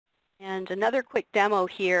And another quick demo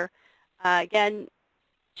here, again,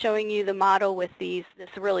 showing you the model with this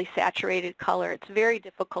really saturated color. It's very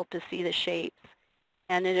difficult to see the shapes,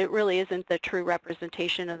 and it really isn't the true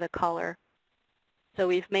representation of the color. So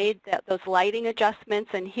we've made those lighting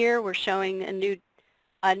adjustments, and here we're showing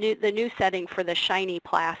the new setting for the shiny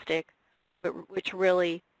plastic, which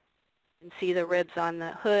really, you can see the ribs on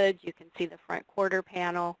the hood, you can see the front quarter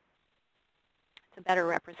panel. It's a better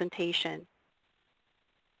representation.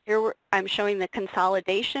 Here I'm showing the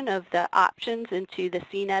consolidation of the options into the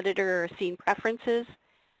scene editor or scene preferences.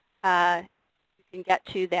 You can get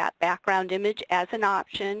to that background image as an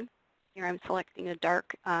option. Here I'm selecting a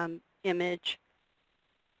dark image.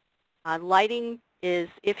 Lighting is,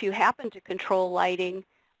 if you happen to control lighting,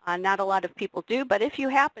 not a lot of people do, but if you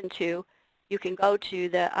happen to, you can go to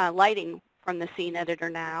the lighting from the scene editor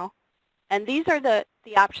now. And these are the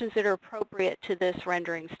options that are appropriate to this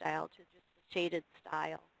rendering style, to just the shaded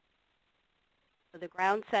style. So the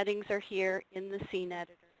ground settings are here in the scene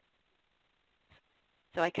editor.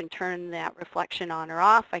 So I can turn that reflection on or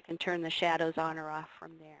off. I can turn the shadows on or off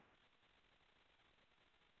from there.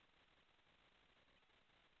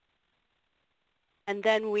 And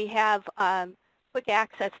then we have quick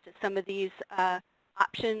access to some of these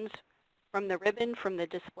options from the ribbon, from the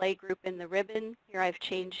display group in the ribbon. Here I've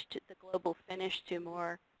changed the global finish to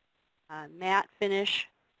more matte finish.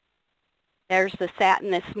 There's the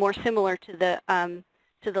satin that's more similar to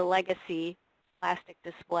the legacy plastic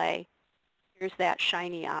display. Here's that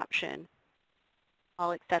shiny option,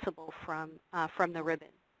 all accessible from the ribbon.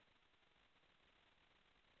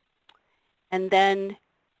 And then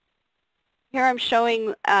here I'm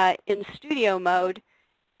showing in studio mode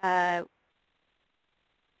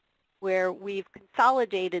where we've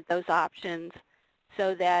consolidated those options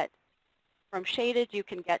so that from shaded you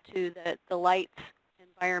can get to the lights,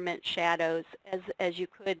 environment, shadows as you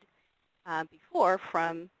could before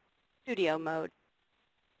from studio mode.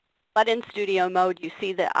 But in studio mode you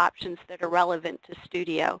see the options that are relevant to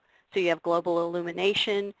studio. So you have global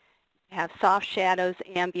illumination, you have soft shadows,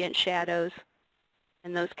 ambient shadows,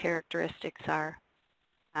 and those characteristics are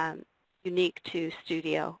unique to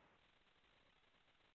studio.